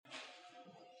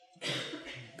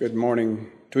Good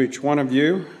morning to each one of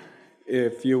you.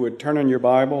 If you would turn in your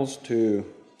Bibles to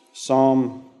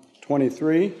Psalm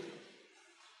 23.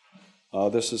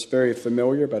 This is very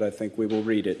familiar, but I think we will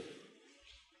read it.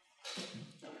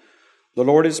 The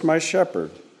Lord is my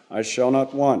shepherd, I shall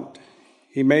not want.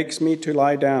 He makes me to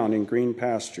lie down in green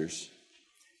pastures.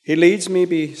 He leads me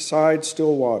beside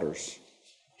still waters.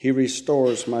 He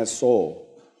restores my soul.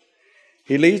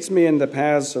 He leads me in the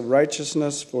paths of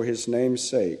righteousness for his name's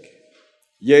sake.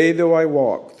 Yea, though I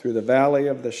walk through the valley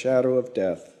of the shadow of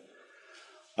death,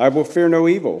 I will fear no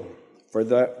evil,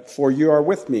 for you are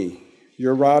with me.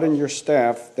 Your rod and your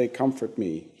staff, they comfort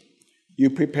me. You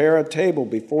prepare a table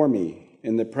before me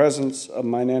in the presence of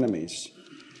mine enemies.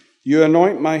 You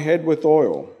anoint my head with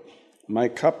oil. My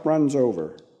cup runs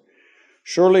over.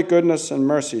 Surely goodness and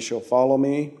mercy shall follow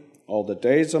me all the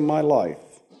days of my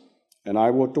life, and I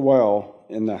will dwell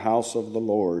in the house of the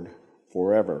Lord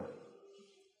forever.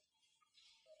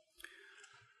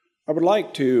 I would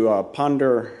like to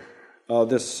ponder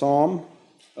this psalm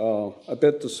a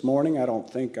bit this morning. I don't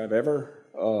think I've ever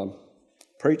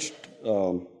preached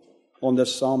on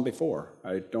this psalm before.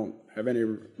 I don't have any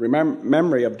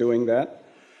memory of doing that.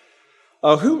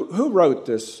 Who wrote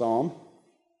this psalm?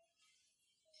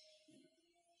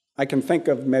 I can think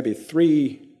of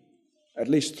maybe at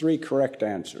least three correct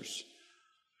answers.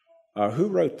 Who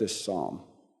wrote this psalm?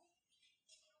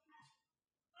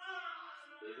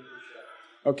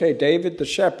 Okay, David the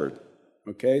shepherd.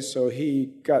 Okay, so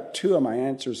he got two of my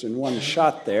answers in one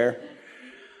shot there.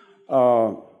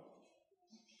 How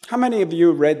many of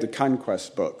you read the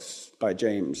Conquest books by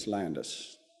James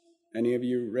Landis? Any of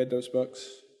you read those books?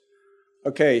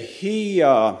 Okay, he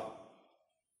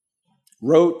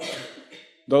wrote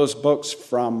those books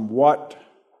from what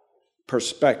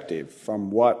perspective, from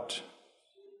what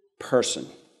person?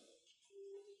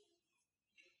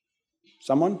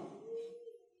 Someone?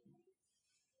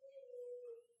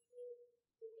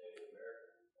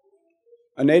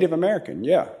 A Native American,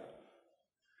 yeah.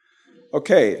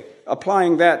 Okay,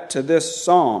 applying that to this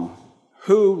psalm.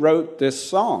 Who wrote this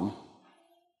psalm?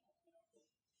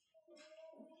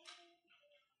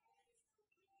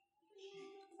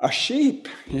 A sheep,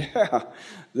 yeah.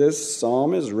 This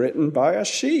psalm is written by a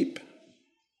sheep,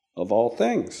 of all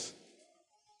things.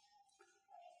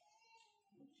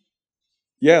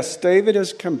 Yes, David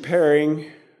is comparing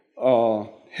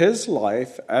his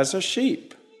life as a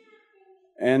sheep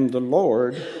and the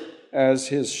Lord as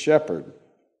his shepherd.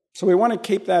 So we want to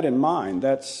keep that in mind.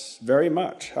 That's very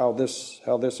much how this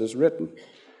is written.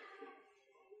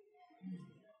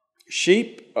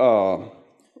 Sheep were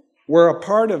a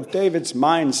part of David's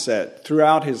mindset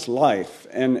throughout his life,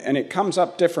 and it comes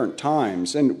up different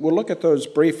times. And we'll look at those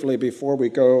briefly before we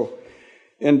go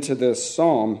into this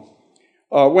psalm.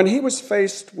 When he was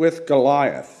faced with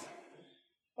Goliath,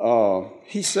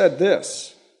 he said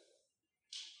this.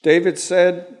 David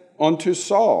said unto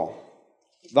Saul,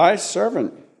 Thy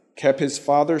servant kept his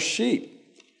father's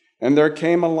sheep, and there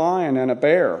came a lion and a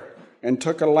bear, and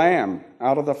took a lamb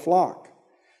out of the flock.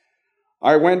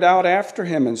 I went out after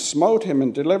him, and smote him,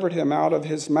 and delivered him out of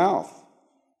his mouth.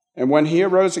 And when he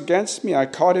arose against me, I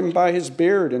caught him by his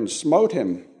beard, and smote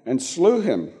him, and slew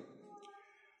him.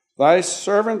 Thy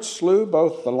servant slew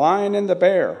both the lion and the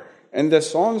bear, and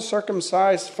this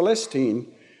uncircumcised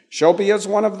Philistine shall be as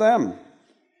one of them,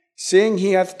 seeing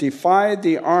he hath defied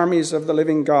the armies of the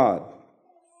living God.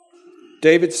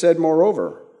 David said,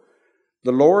 moreover,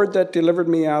 the Lord that delivered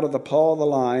me out of the paw of the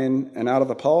lion and out of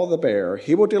the paw of the bear,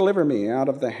 he will deliver me out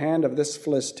of the hand of this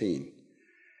Philistine.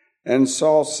 And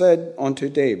Saul said unto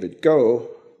David, Go,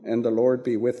 and the Lord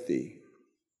be with thee.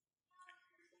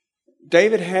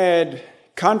 David had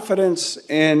confidence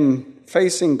in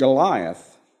facing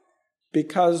Goliath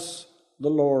because the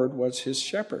Lord was his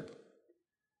shepherd.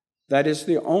 That is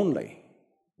the only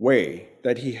way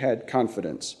that he had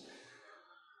confidence.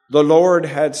 The Lord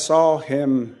had saw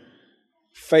him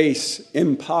face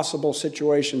impossible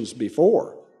situations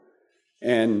before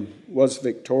and was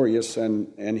victorious,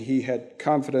 and he had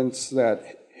confidence that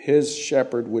his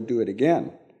shepherd would do it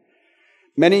again.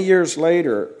 Many years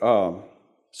later,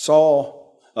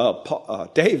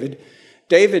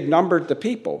 David numbered the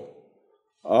people,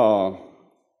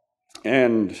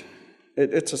 and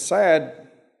it's a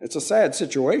sad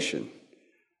situation.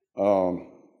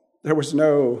 There was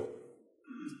no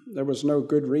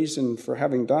good reason for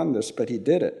having done this, but he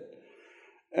did it.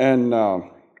 And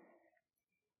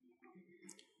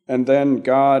then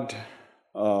God,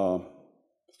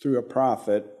 through a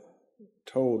prophet,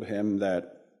 told him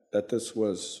that this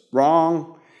was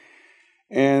wrong,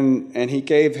 and he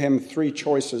gave him three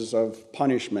choices of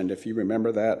punishment, if you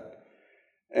remember that.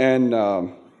 And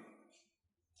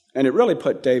And it really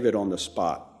put David on the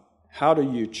spot. How do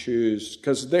you choose?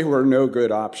 Because there were no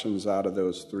good options out of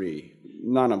those three.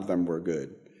 None of them were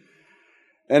good.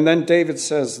 And then David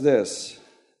says this.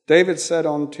 David said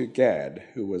unto Gad,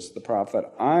 who was the prophet,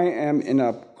 I am in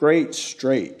a great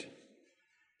strait.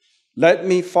 Let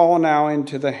me fall now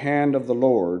into the hand of the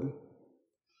Lord,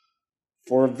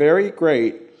 for very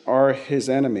great are his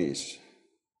enemies.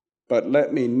 But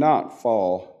let me not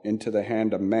fall into the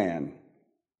hand of man.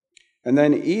 And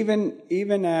then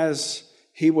even as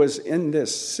he was in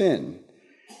this sin,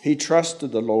 he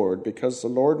trusted the Lord because the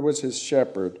Lord was his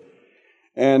shepherd.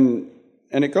 And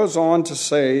it goes on to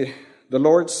say, the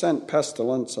Lord sent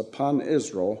pestilence upon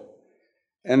Israel,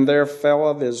 and there fell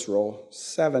of Israel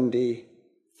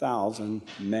 70,000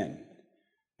 men.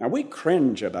 Now, we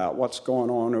cringe about what's going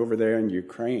on over there in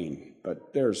Ukraine,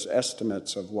 but there's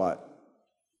estimates of what?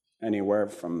 Anywhere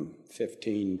from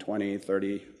 15, 20,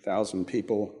 30,000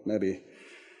 people, maybe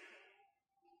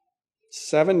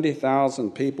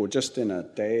 70,000 people just in a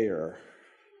day or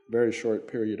very short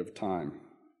period of time.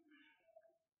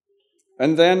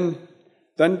 And then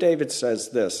David says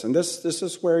this, and this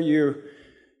is where you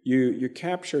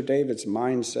capture David's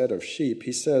mindset of sheep.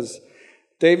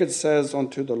 David says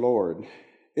unto the Lord,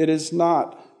 is it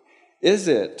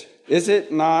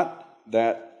not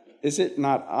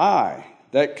I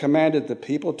that commanded the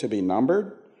people to be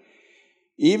numbered?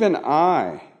 Even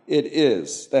I it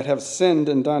is that have sinned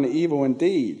and done evil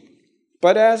indeed.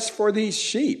 But as for these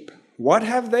sheep, what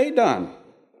have they done?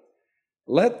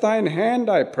 Let thine hand,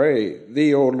 I pray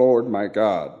thee, O Lord my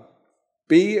God,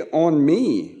 be on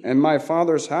me and my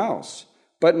father's house,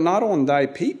 but not on thy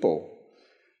people,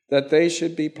 that they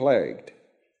should be plagued.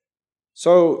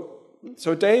 So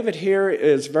David here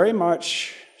is very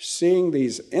much seeing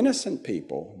these innocent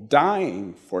people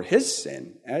dying for his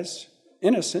sin as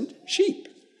innocent sheep.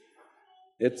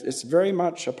 It's very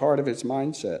much a part of his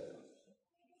mindset.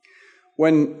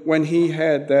 When he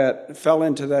fell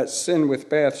into that sin with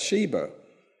Bathsheba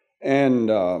and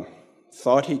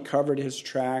thought he covered his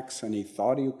tracks and he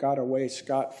thought he got away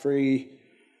scot-free,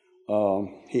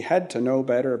 he had to know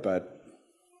better,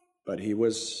 but he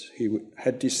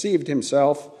had deceived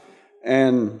himself,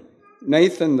 and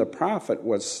Nathan the prophet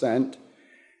was sent,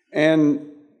 and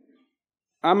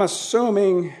I'm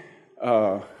assuming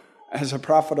as a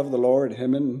prophet of the Lord,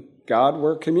 him and God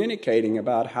were communicating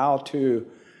about how to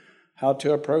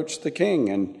approach the king,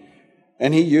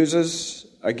 and he uses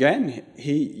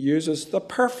the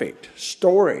perfect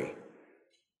story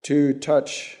to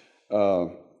touch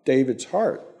David's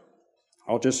heart.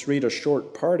 I'll just read a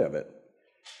short part of it.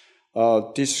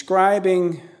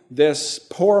 Describing this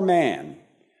poor man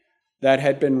that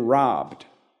had been robbed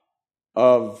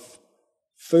of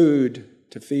food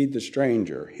to feed the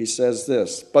stranger. He says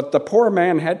this, but the poor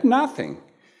man had nothing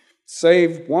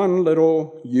save one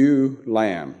little ewe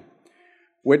lamb,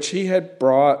 which he had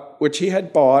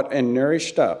bought and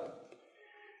nourished up.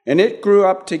 And it grew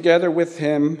up together with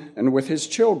him and with his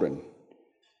children.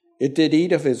 It did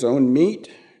eat of his own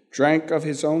meat, drank of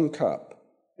his own cup,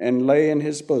 and lay in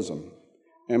his bosom,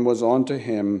 and was unto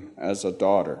him as a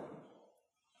daughter.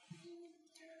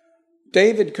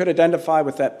 David could identify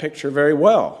with that picture very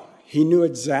well. He knew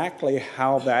exactly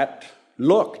how that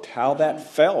looked, how that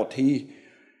felt. He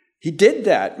did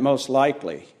that most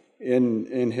likely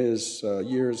in his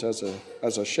years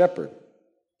as a shepherd.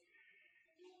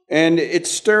 And it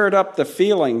stirred up the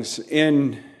feelings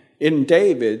in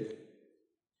David,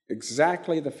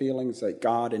 exactly the feelings that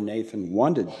God and Nathan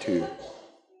wanted to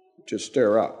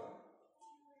stir up.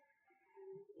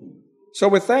 So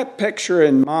with that picture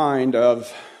in mind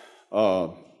of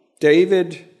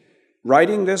David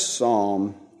writing this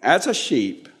psalm as a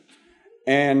sheep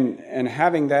and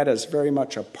having that as very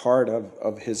much a part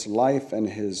of his life and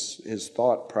his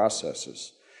thought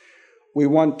processes, we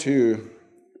want to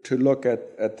look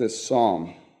at this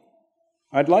psalm.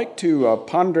 I'd like to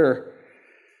ponder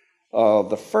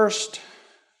the first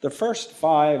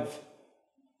 5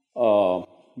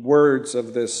 words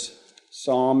of this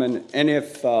psalm, and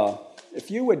if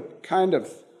you would kind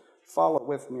of follow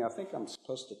with me. I think I'm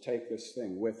supposed to take this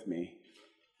thing with me.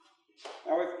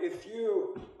 Now, if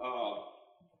you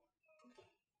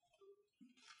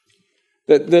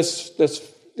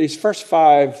these first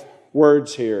 5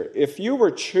 words here, if you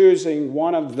were choosing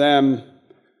one of them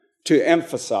to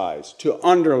emphasize, to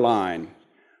underline,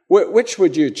 which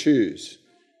would you choose?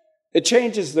 It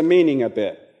changes the meaning a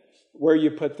bit, where you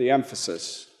put the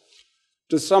emphasis.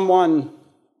 Does someone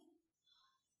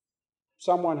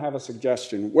have a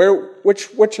suggestion?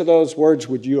 Which of those words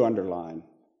would you underline?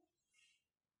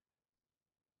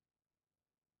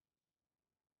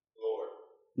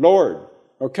 Lord.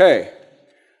 Okay.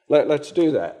 Let's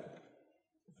do that.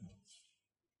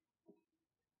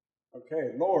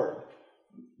 Okay, Lord.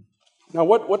 Now,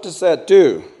 what does that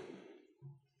do?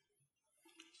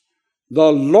 The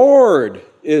Lord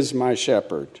is my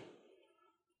shepherd.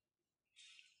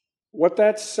 What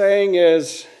that's saying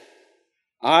is,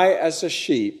 I, as a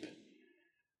sheep,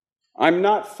 I'm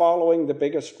not following the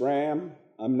biggest ram.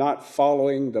 I'm not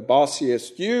following the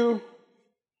bossiest ewe,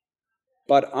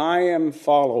 but I am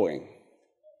following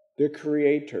the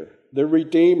Creator, the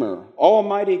Redeemer,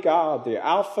 Almighty God, the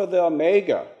Alpha, the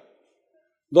Omega,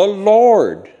 the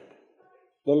Lord.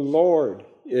 The Lord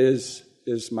is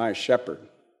my shepherd.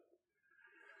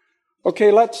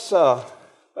 Okay, let's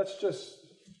just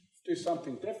do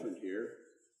something different here.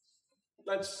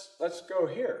 Let's go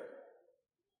here.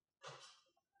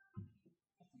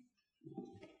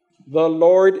 The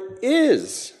Lord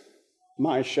is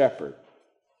my shepherd.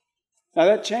 Now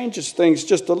that changes things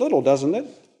just a little, doesn't it?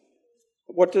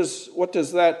 What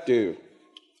does that do?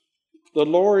 The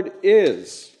Lord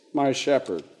is my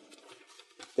shepherd.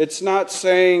 It's not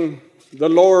saying the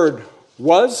Lord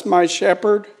was my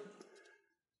shepherd.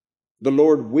 The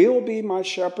Lord will be my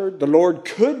shepherd. The Lord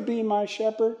could be my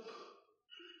shepherd.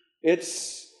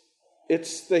 It's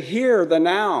the here, the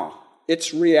now.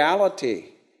 It's reality.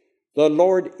 The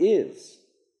Lord is.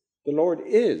 The Lord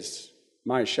is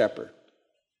my shepherd.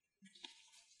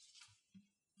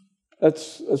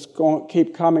 Let's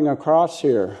keep coming across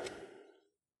here.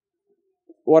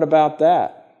 What about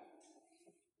that?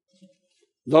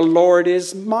 The Lord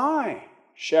is my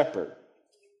shepherd.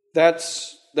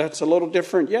 That's a little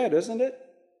different yet, isn't it?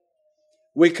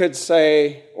 We could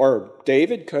say, or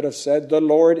David could have said, the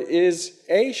Lord is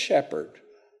a shepherd.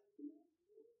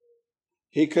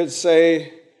 He could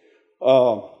say,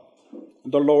 the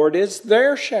Lord is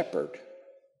their shepherd.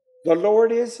 The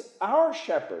Lord is our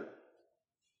shepherd.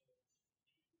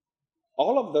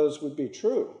 All of those would be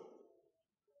true.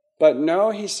 But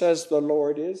no, he says the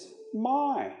Lord is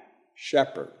my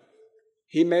shepherd.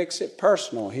 He makes it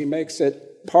personal. He makes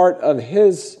it part of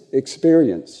his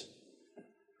experience.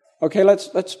 Okay,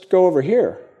 let's go over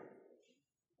here.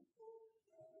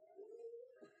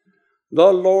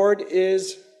 The Lord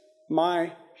is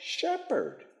my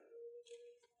shepherd.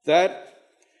 That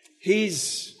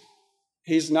he's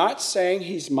not saying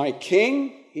he's my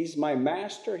king, he's my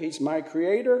master, he's my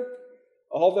creator.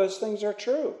 All those things are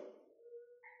true.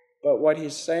 But what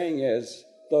he's saying is,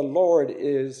 the Lord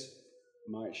is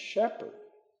my shepherd.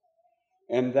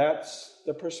 And that's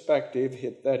the perspective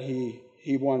that he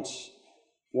wants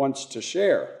to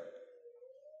share.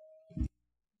 That's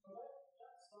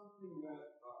something that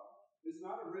is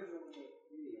not original with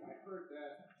me. I heard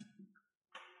that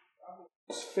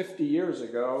almost 50 years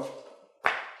ago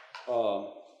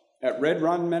at Red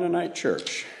Run Mennonite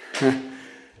Church.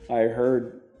 I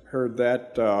heard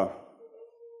that,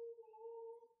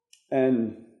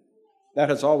 and that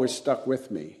has always stuck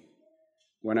with me.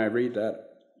 When I read that,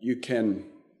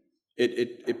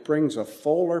 it brings a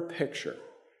fuller picture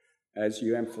as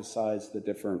you emphasize the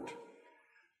different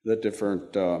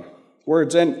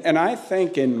words. And I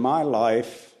think in my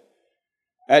life,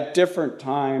 at different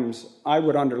times, I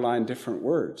would underline different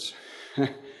words.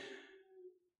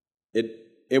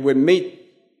 It would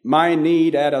meet my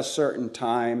need at a certain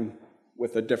time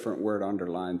with a different word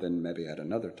underlined than maybe at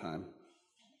another time.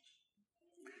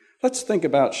 Let's think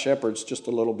about shepherds just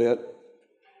a little bit.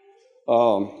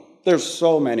 There's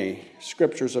so many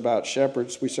scriptures about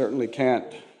shepherds. We certainly can't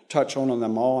touch on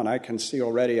them all, and I can see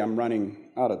already I'm running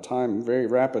out of time very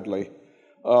rapidly.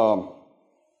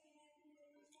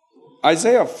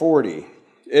 Isaiah 40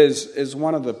 is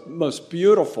one of the most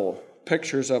beautiful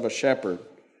pictures of a shepherd.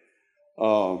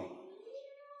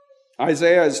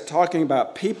 Isaiah is talking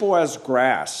about people as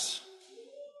grass.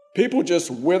 People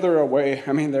just wither away.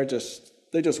 I mean, they just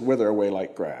wither away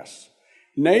like grass.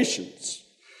 Nations.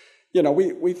 You know,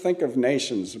 we think of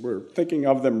nations. We're thinking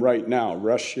of them right now,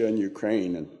 Russia and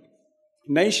Ukraine. And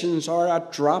nations are a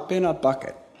drop in a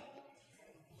bucket.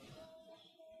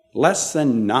 Less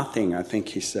than nothing, I think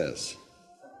he says.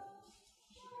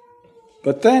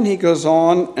 But then he goes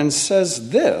on and says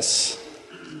this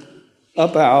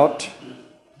about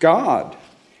God.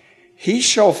 He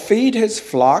shall feed his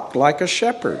flock like a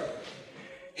shepherd.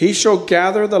 He shall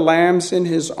gather the lambs in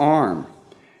his arm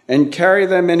and carry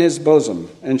them in his bosom,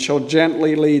 and shall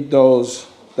gently lead those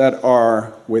that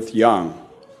are with young.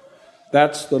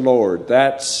 That's the Lord.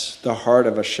 That's the heart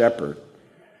of a shepherd.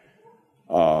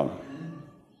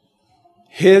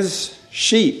 His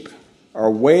sheep are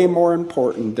way more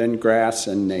important than grass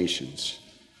and nations.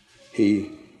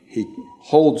 He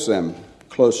holds them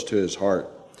close to his heart.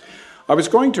 I was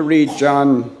going to read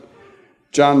John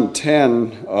John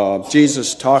 10,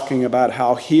 Jesus talking about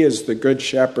how he is the good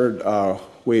shepherd.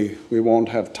 We won't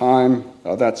have time.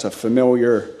 That's a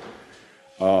familiar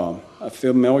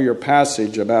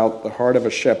passage about the heart of a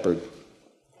shepherd.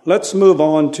 Let's move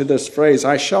on to this phrase,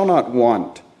 I shall not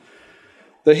want.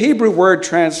 The Hebrew word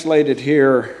translated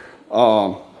here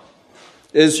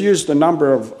is used a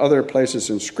number of other places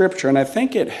in Scripture, and I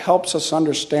think it helps us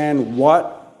understand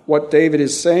what David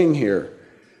is saying here.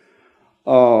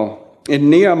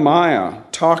 In Nehemiah,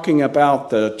 talking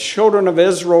about the children of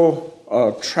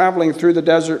Israel traveling through the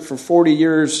desert for 40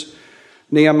 years,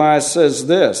 Nehemiah says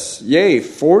this, Yea,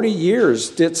 40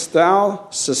 years didst thou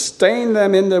sustain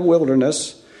them in the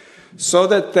wilderness, so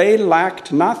that they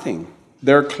lacked nothing.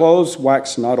 Their clothes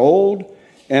waxed not old,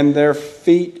 and their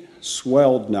feet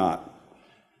swelled not.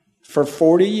 For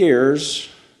 40 years,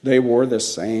 they wore the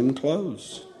same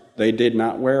clothes. They did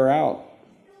not wear out.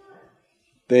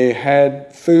 They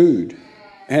had food,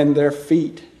 and their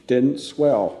feet didn't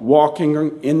swell.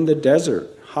 Walking in the desert,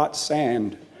 hot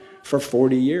sand, for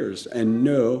 40 years, and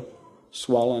no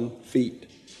swollen feet.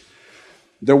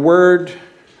 The word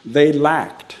they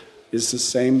lacked is the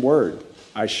same word.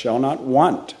 I shall not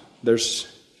want. There's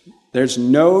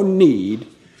no need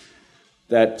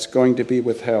that's going to be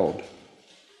withheld.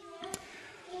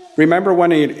 Remember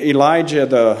when Elijah,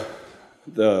 the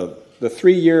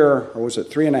 3-year, or was it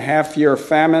 3.5-year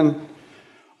famine,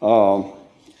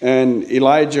 and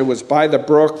Elijah was by the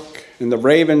brook, and the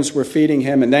ravens were feeding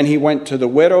him, and then he went to the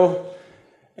widow,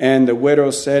 and the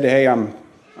widow said, Hey,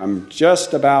 I'm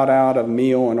just about out of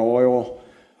meal and oil.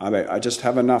 I just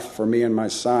have enough for me and my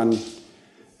son.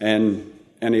 And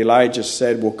Elijah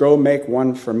said, Well, go make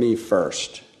one for me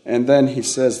first. And then he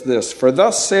says this, For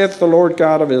thus saith the Lord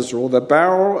God of Israel, the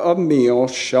barrel of meal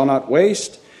shall not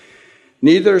waste,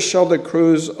 neither shall the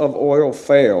cruse of oil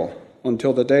fail,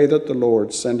 until the day that the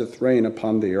Lord sendeth rain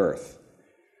upon the earth.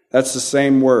 That's the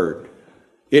same word.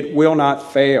 It will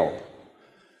not fail.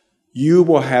 You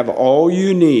will have all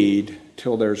you need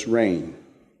till there's rain.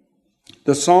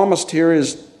 The psalmist here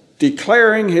is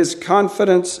declaring his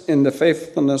confidence in the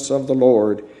faithfulness of the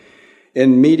Lord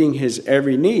in meeting his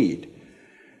every need,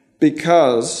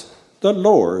 because the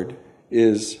Lord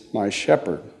is my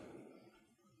shepherd.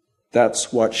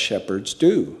 That's what shepherds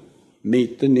do,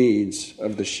 meet the needs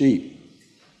of the sheep.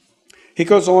 He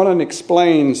goes on and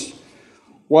explains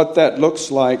what that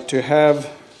looks like to have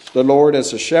the Lord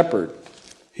as a shepherd.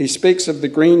 He speaks of the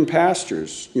green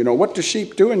pastures. You know, what do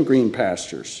sheep do in green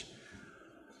pastures?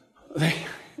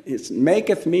 It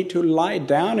maketh me to lie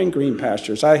down in green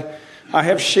pastures. I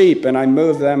have sheep, and I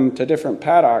move them to different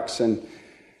paddocks, and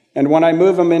when I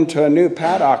move them into a new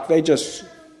paddock, they just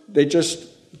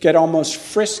get almost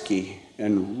frisky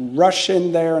and rush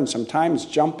in there and sometimes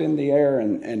jump in the air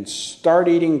and start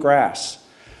eating grass.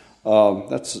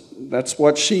 That's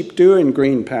what sheep do in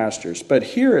green pastures. But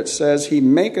here it says, He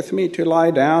maketh me to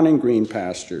lie down in green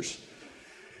pastures.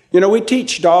 You know, we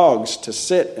teach dogs to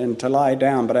sit and to lie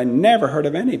down, but I never heard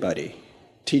of anybody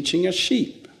teaching a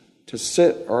sheep to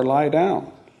sit or lie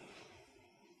down.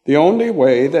 The only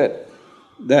way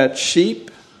that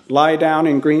sheep lie down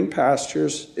in green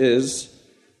pastures is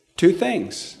two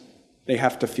things. They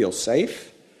have to feel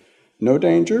safe, no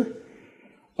danger.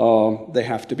 They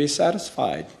have to be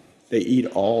satisfied. They eat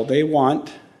all they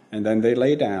want, and then they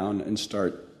lay down and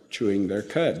start chewing their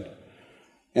cud.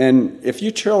 And if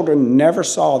you children never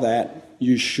saw that,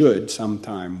 you should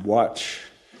sometime watch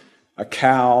a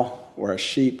cow or a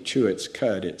sheep chew its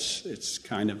cud. It's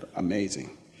kind of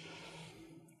amazing.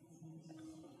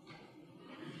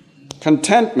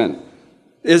 Contentment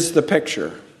is the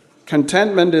picture.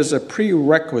 Contentment is a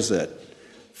prerequisite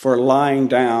for lying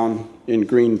down in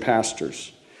green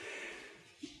pastures.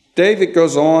 David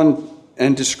goes on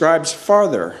and describes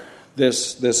further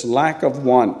this lack of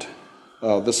want.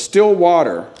 The still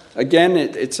water, again,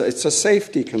 it's a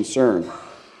safety concern.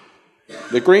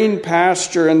 The green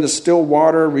pasture and the still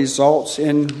water results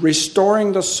in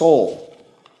restoring the soul.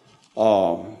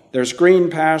 There's green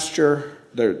pasture,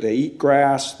 they eat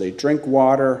grass, they drink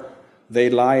water, they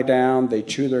lie down, they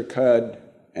chew their cud,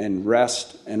 and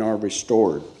rest and are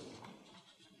restored.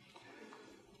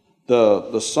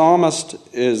 The psalmist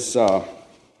is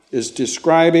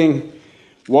describing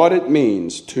what it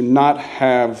means to not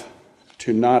have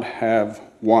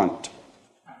want.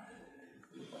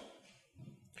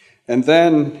 And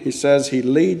then he says he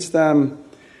leads them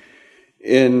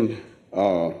in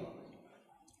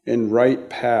right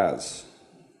paths,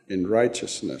 in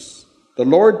righteousness. The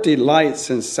Lord delights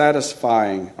in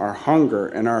satisfying our hunger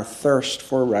and our thirst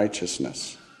for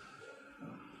righteousness.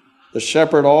 The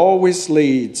shepherd always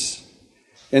leads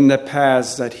in the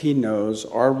paths that he knows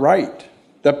are right.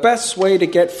 the best way to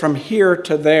get from here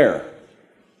to there.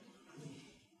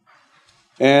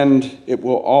 And it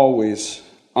will always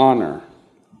honor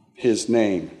his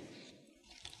name.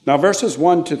 Now, verses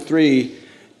 1 to 3,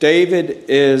 David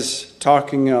is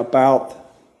talking about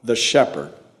the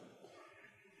shepherd.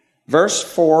 Verse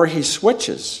 4, he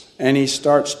switches and he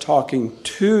starts talking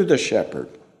to the shepherd.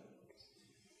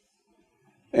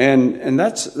 And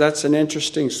that's an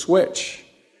interesting switch.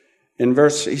 In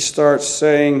verse, he starts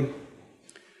saying,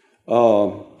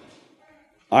 I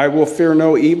will fear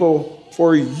no evil,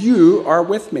 for you are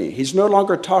with me. He's no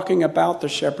longer talking about the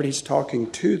shepherd, he's talking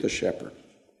to the shepherd.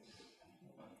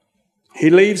 He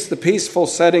leaves the peaceful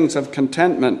settings of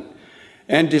contentment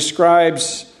and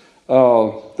describes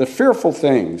the fearful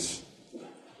things,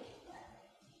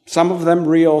 some of them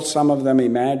real, some of them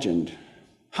imagined.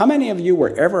 How many of you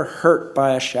were ever hurt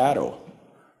by a shadow?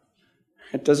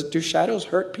 Do shadows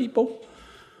hurt people?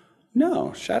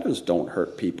 No, shadows don't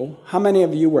hurt people. How many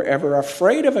of you were ever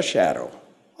afraid of a shadow?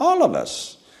 All of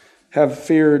us have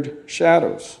feared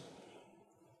shadows.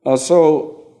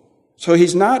 So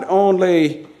he's not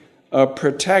only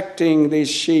protecting these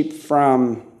sheep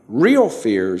from real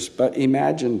fears, but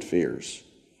imagined fears.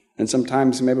 And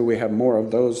sometimes maybe we have more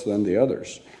of those than the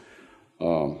others.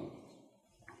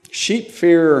 Sheep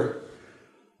fear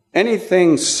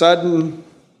anything sudden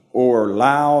or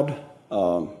loud.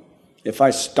 If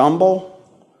I stumble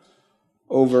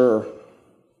over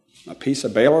a piece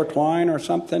of baler twine or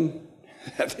something,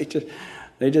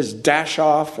 they just dash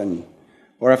off,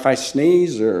 or if I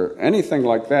sneeze or anything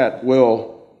like that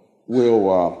will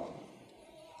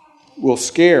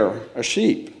scare a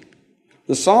sheep.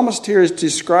 The psalmist here is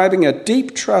describing a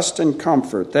deep trust and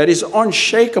comfort that is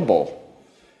unshakable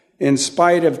in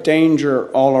spite of danger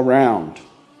all around.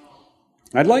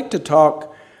 I'd like to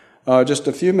talk just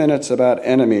a few minutes about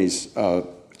enemies.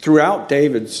 Throughout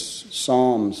David's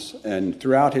Psalms and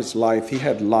throughout his life, he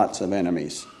had lots of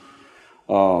enemies.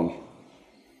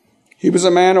 He was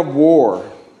a man of war.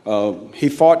 He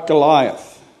fought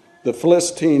Goliath, the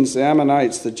Philistines, the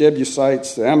Ammonites, the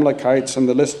Jebusites, the Amalekites, and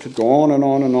the list could go on and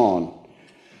on and on.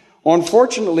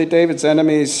 Unfortunately, David's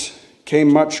enemies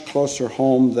came much closer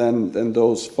home than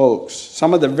those folks.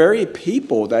 Some of the very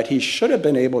people that he should have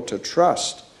been able to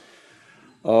trust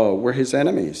were his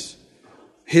enemies.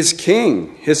 His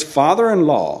king, his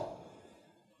father-in-law,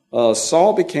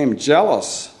 Saul became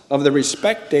jealous of the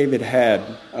respect David had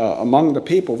among the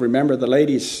people. Remember the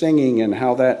ladies singing and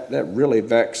how that really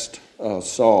vexed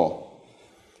Saul.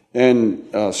 And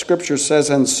Scripture says,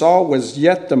 and Saul was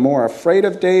yet the more afraid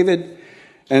of David,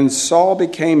 and Saul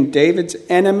became David's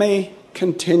enemy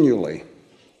continually.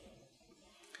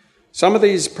 Some of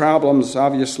these problems,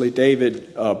 obviously,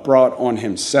 David brought on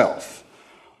himself,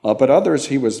 but others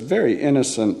he was very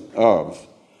innocent of.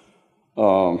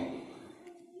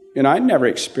 I never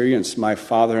experienced my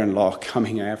father-in-law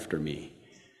coming after me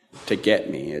to get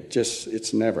me.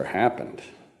 It's never happened.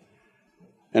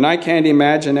 And I can't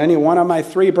imagine any one of my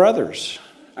three brothers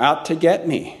out to get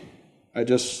me. I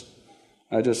just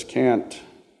can't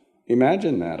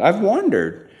imagine that. I've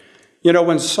wondered,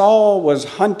 when Saul was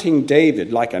hunting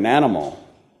David like an animal,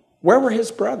 where were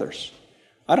his brothers?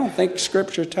 I don't think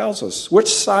Scripture tells us. Which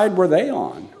side were they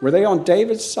on? Were they on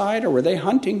David's side or were they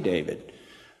hunting David?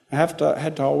 I had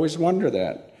to always wonder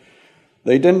that.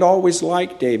 They didn't always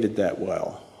like David that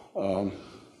well.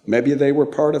 Maybe they were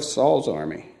part of Saul's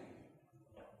army.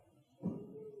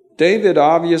 David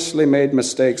obviously made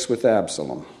mistakes with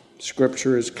Absalom.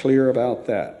 Scripture is clear about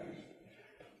that.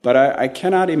 But I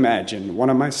cannot imagine one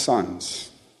of my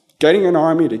sons getting an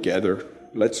army together.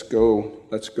 Let's go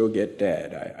get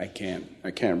Dad. I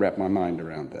can't wrap my mind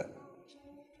around that.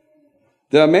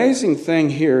 The amazing thing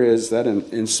here is that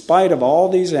in spite of all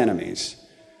these enemies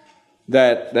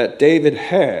that David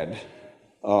had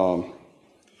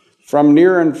from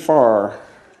near and far,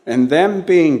 and them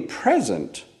being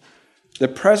present, the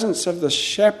presence of the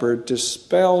shepherd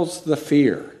dispels the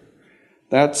fear.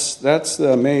 That's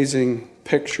the amazing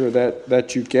picture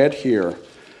that you get here.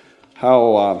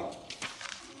 How,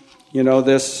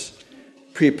 this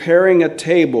preparing a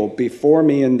table before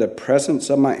me in the presence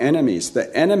of my enemies.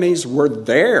 The enemies were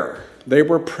there. They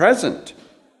were present.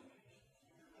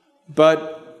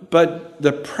 But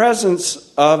the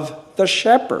presence of the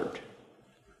shepherd,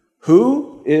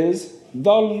 who is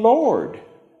the Lord,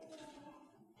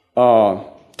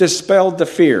 dispelled the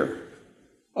fear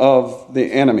of the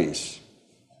enemies.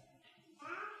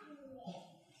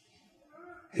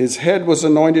 His head was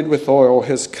anointed with oil.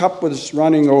 His cup was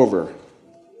running over.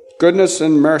 Goodness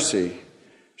and mercy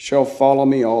shall follow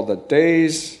me all the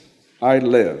days I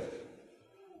live.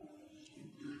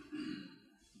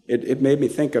 it made me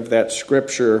think of that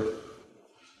scripture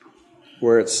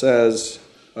where it says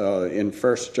in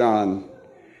 1 John,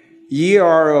 "Ye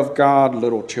are of God,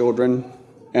 little children,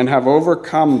 and have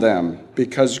overcome them,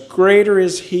 because greater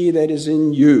is he that is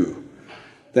in you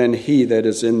than he that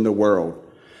is in the world."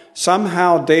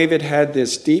 Somehow David had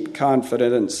this deep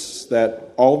confidence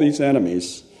that all these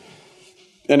enemies,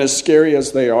 and as scary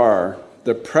as they are,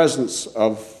 the presence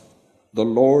of the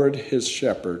Lord his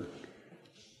shepherd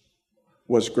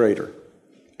was greater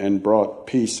and brought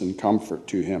peace and comfort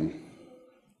to him.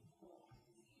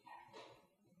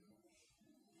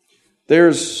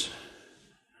 There's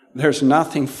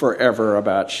nothing forever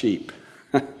about sheep.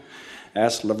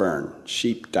 Ask Laverne.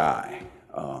 Sheep die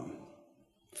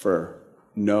for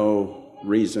no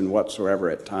reason whatsoever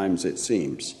at times, it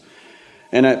seems.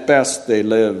 And at best, they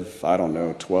live,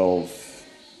 12,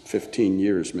 15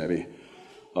 years maybe.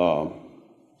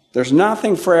 There's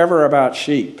nothing forever about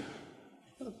sheep.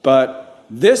 But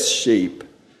this sheep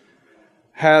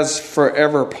has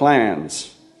forever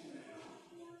plans.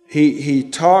 He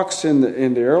talks in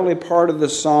the early part of the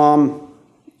psalm,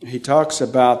 he talks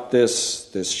about this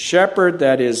shepherd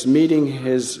that is meeting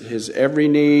his every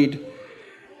need,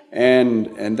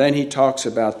 and then he talks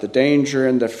about the danger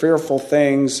and the fearful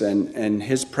things, and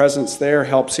his presence there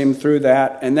helps him through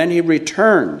that. And then he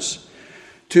returns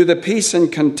to the peace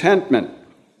and contentment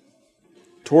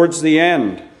towards the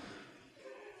end.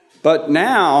 But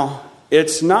now,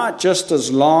 it's not just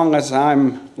as long as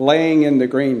I'm laying in the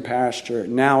green pasture.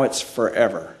 Now it's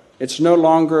forever. It's no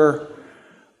longer,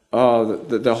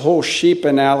 the whole sheep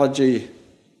analogy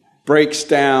breaks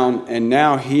down, and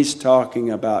now he's talking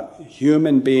about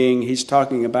human being. He's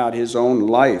talking about his own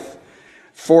life.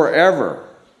 Forever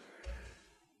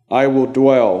I will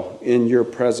dwell in your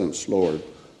presence, Lord,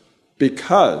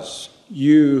 because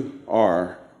you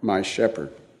are my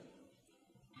shepherd.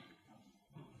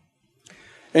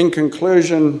 In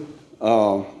conclusion,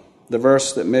 the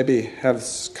verse that maybe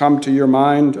has come to your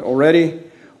mind already,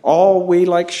 all we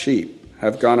like sheep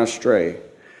have gone astray.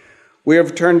 We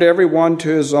have turned every one to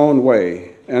his own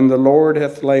way, and the Lord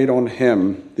hath laid on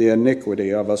him the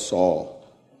iniquity of us all.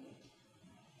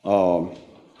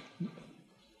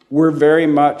 We're very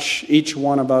much, each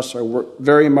one of us are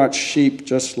very much sheep,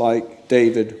 just like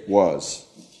David was.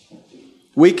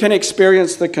 We can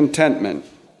experience the contentment.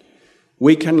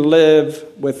 We can live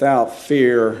without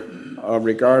fear,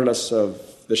 regardless of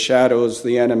the shadows,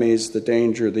 the enemies, the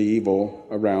danger, the evil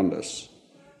around us.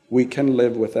 We can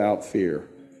live without fear.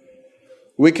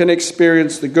 We can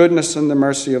experience the goodness and the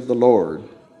mercy of the Lord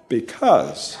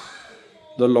because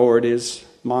the Lord is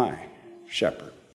my shepherd.